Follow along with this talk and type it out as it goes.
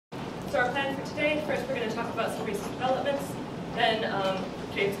So our plan for today, first we're going to talk about some recent developments, then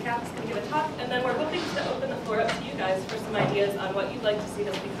James Kapp's going to give a talk, and then we're hoping to open the floor up to you guys for some ideas on what you'd like to see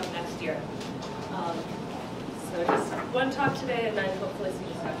this become next year. So just one talk today and then hopefully some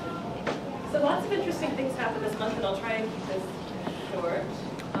discussion. So lots of interesting things happened this month, and I'll try and keep this short.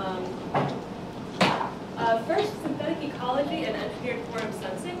 First, synthetic ecology and engineered quorum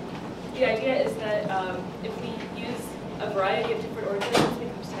sensing. The idea is that if we use a variety of different organisms, we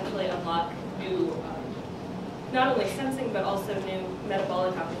can potentially unlock new, not only sensing, but also new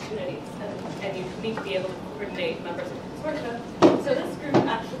metabolic opportunities. And you need to be able to coordinate members of the consortium. So this group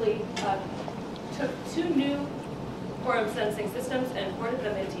actually took two new quorum sensing systems and ported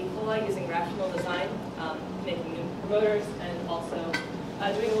them into E. coli using rational design, making new promoters, and also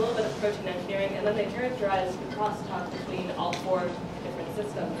doing a little bit of protein engineering. And then they characterized the crosstalk between all four different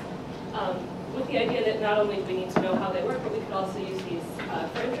systems. With the idea that not only do we need to know how they work, but we could also use these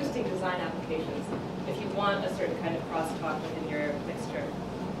for interesting design applications if you want a certain kind of crosstalk within your mixture.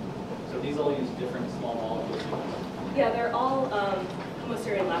 So these all use different small molecules? Yeah, they're all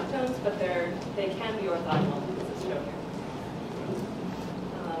homoserine lactones, but they can be orthogonal, as it's shown here.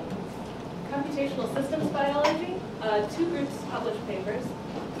 Computational systems biology. Two groups published papers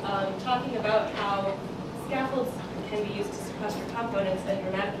talking about how scaffolds can be used to sequester components and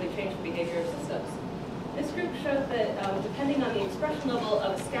dramatically change the behavior of systems. This group showed that depending on the expression level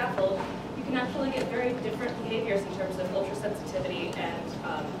of a scaffold, you can actually get very different behaviors in terms of ultrasensitivity and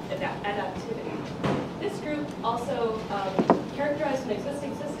adaptivity. This group also characterized an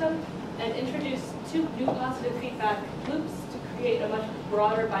existing system and introduced two new positive feedback loops to create a much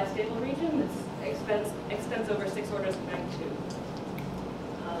broader bistable region that extends over 6 orders of magnitude.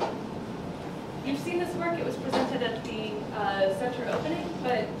 You've seen this work. It was presented at the center opening,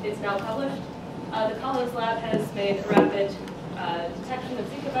 but it's now published. The Collins lab has made a rapid detection of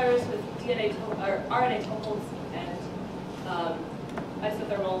Zika virus with RNA topals and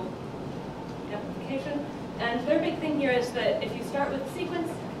isothermal amplification. And their big thing here is that if you start with a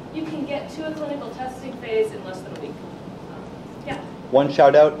sequence, you can get to a clinical testing phase in less than a week. Yeah? One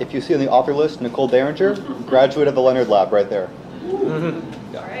shout out, if you see on the author list, Nicole Derringer, graduate of the Leonard Lab right there.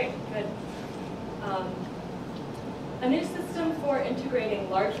 All right, good. A new system for integrating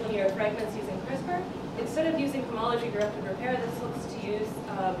large linear fragments using CRISPR. Instead of using homology-directed repair, this looks to use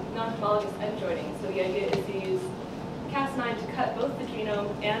non-homologous end joining. So the idea is to use Cas9 to cut both the genome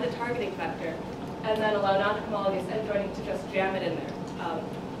and the targeting factor, and then allow non-homologous end joining to just jam it in there.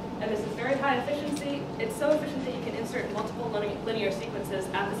 And this is very high efficiency. It's so efficient that you can insert multiple linear sequences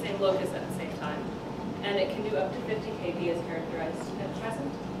at the same locus at the same time. And it can do up to 50 kb as characterized at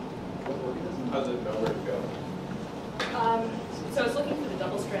present. How does it know where to go? So it's looking for the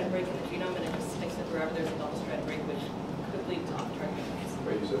double-strand break in the genome, and it just sticks it wherever there's a double-strand break, which could lead to off-target.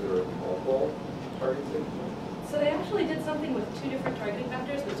 Wait, you said there were multiple target signals? So they actually did something with two different targeting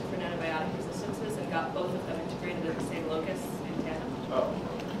vectors with different antibiotic resistances and got both of them integrated at the same locus in tandem. Oh,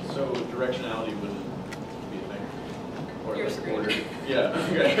 so directionality wouldn't be a thing? Or You're like screwed. order? Yeah,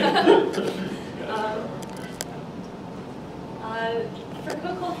 okay. For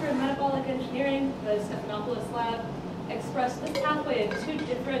co-culture and metabolic engineering, the Stephanopoulos lab expressed this pathway in two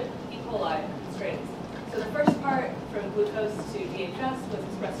different E. coli strains. So the first part, from glucose to DHS, was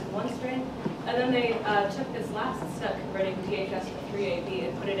expressed in one strain, and then they took this last step, converting DHS to 3AB,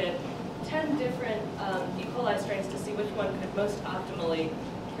 and put it in 10 different E. coli strains to see which one could most optimally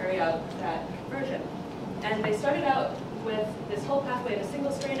carry out that conversion. And they started out with this whole pathway in a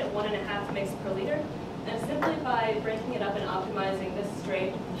single strain at 1.5 mg per liter, and simply by breaking it up and optimizing this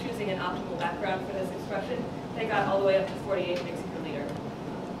strain, choosing an optimal background for this expression, they got all the way up to 48 mg per liter.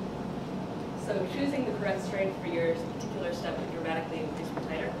 So choosing the correct strain for your particular step would dramatically increase the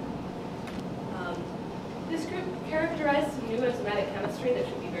titer. This group characterized some new enzymatic chemistry that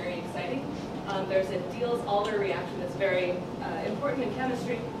should be very exciting. There's a Diels-Alder reaction that's very important in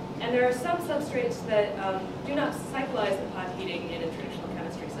chemistry, and there are some substrates that do not cyclize the pod heating in a traditional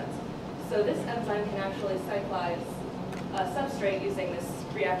chemistry sense. So this enzyme can actually cyclize a substrate using this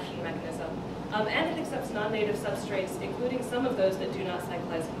reaction mechanism. And it accepts non-native substrates, including some of those that do not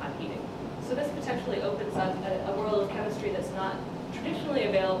cyclize pod heating. So this potentially opens up a world of chemistry that's not traditionally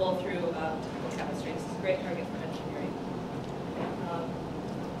available through typical chemistry. This is a great target for engineering.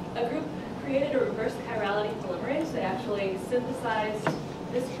 A group created a reverse chirality polymerase that actually synthesized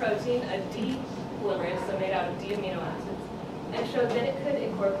this protein, a D polymerase, so made out of D amino acids, and showed that it could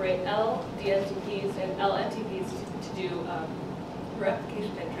incorporate L DNTPs and L NTPs to do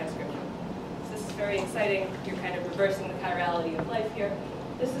replication and transcription. So this is very exciting. You're kind of reversing the chirality of life here.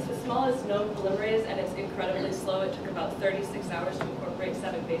 This is the smallest known polymerase, and it's incredibly slow. It took about 36 hours to incorporate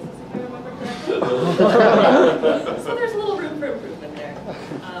 7 bases, if I remember So there's a little room for improvement there.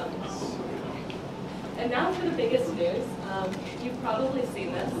 And now for the biggest news. You've probably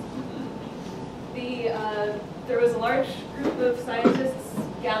seen this. There was a large group of scientists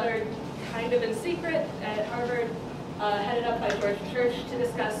gathered kind of in secret at Harvard, headed up by George Church, to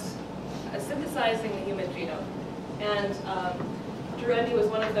discuss synthesizing the human genome. And Drew Endy was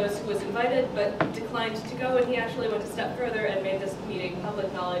one of those who was invited but declined to go, and he actually went a step further and made this meeting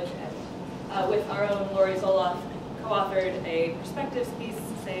public knowledge, and with our own Lori Zoloff, co-authored a perspectives piece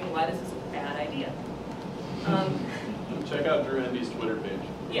saying why this is a bad idea. Check out Drew Endy's Twitter page.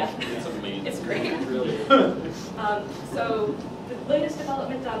 Yeah. It's amazing. It's great. It really is. So the latest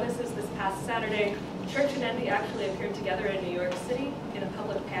development on this is this past Saturday, Church and Endy actually appeared together in New York City in a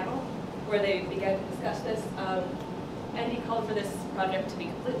public panel where they began to discuss this. Endy called for this project to be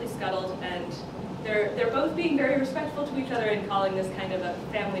completely scuttled, and they're both being very respectful to each other and calling this kind of a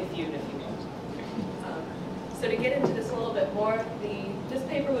family feud, if you will. So to get into this a little bit more, this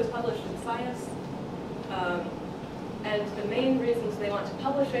paper was published in Science, and the main reasons they want to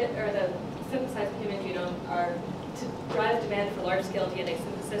publish it, or the synthesized human genome, are to drive demand for large-scale DNA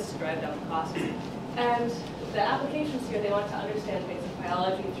synthesis to drive down the costs. And the applications here, they want to understand basic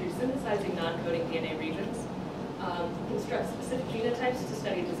biology through synthesizing non-coding DNA regions, construct specific genotypes to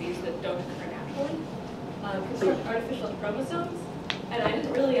study disease that don't occur naturally, construct artificial chromosomes. And I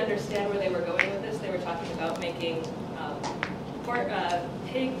didn't really understand where they were going with this. They were talking about making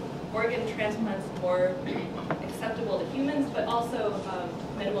pig organ transplants more acceptable to humans, but also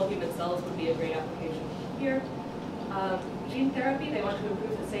minimal human cells would be a great application here. Gene therapy, they want to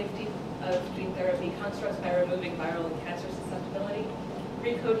improve the safety of gene therapy constructs by removing viral and cancer susceptibility,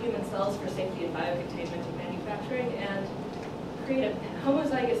 recode human cells for safety and biocontainment in manufacturing, and create a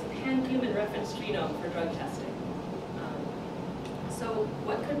homozygous pan-human reference genome for drug testing. So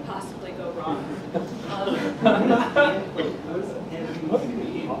what could possibly go wrong?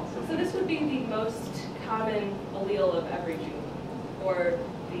 So this would be the most common allele of every gene, or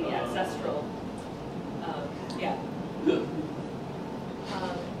the ancestral, yeah.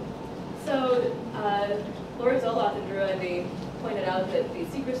 Lori Zoloff and Drew Endy pointed out that the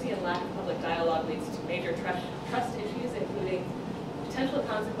secrecy and lack of public dialogue leads to major trust issues, including potential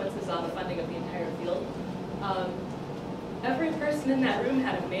consequences on the funding of the entire field. Every person in that room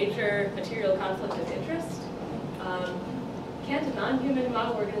had a major material conflict of interest. Can't a non-human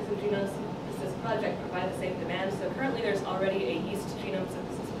model organism genome synthesis project provide the same demand? So currently there's already a yeast genome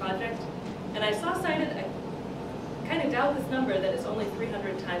synthesis project. And I saw cited, I kind of doubt this number, that it's only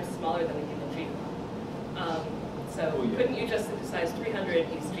 300 times smaller than the human genome. Couldn't you just synthesize 300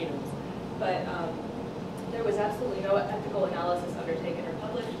 yeast genomes? But there was absolutely no ethical analysis undertaken or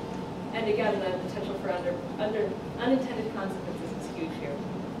published. And again, the potential for unintended consequences is huge here.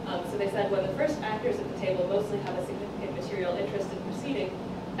 So they said when the first actors at the table mostly have a significant material interest in proceeding,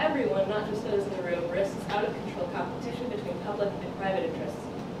 everyone, not just those in the room, risks out-of-control competition between public and private interests,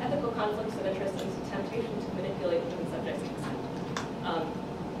 ethical conflicts of interest, and temptation to manipulate human subjects' consent.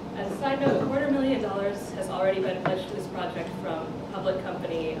 As a side note, $250,000 has already been pledged to this project from public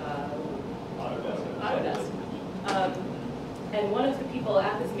company Autodesk. And one of the people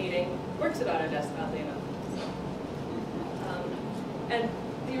at this meeting works at Autodesk, oddly enough. And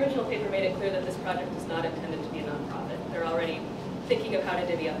the original paper made it clear that this project is not intended to be a nonprofit. They're already thinking of how to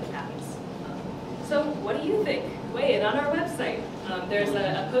divvy up the patents. So what do you think? Weigh in on our website. There's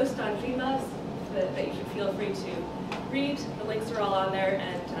a post on GeneMods that you should feel free to read. The links are all on there,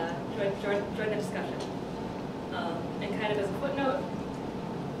 and join the discussion. And kind of as a footnote,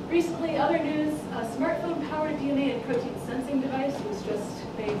 recently, other news, a smartphone-powered DNA and protein sensing device was just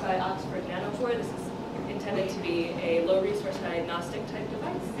made by Oxford Nanopore. This is intended to be a low-resource diagnostic type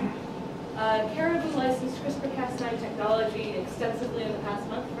device. Caribou licensed CRISPR-Cas9 technology extensively in the past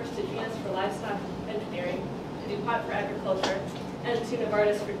month, first to Genus for livestock engineering, to DuPont for agriculture, and to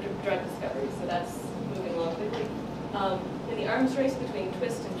Novartis for drug discovery. So that's moving along quickly. In the arms race between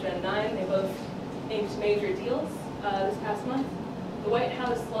Twist and Gen9, they both inked major deals this past month. The White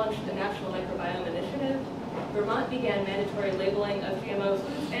House launched the National Microbiome Initiative. Vermont began mandatory labeling of GMO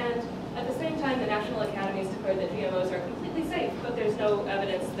foods, and at the same time, the National Academies declared that GMOs are completely safe, but there's no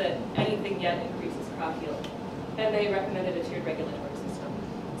evidence that anything yet increases crop yield. And they recommended a tiered regulatory system.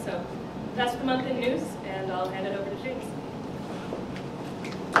 So that's the month in news, and I'll hand it over to James.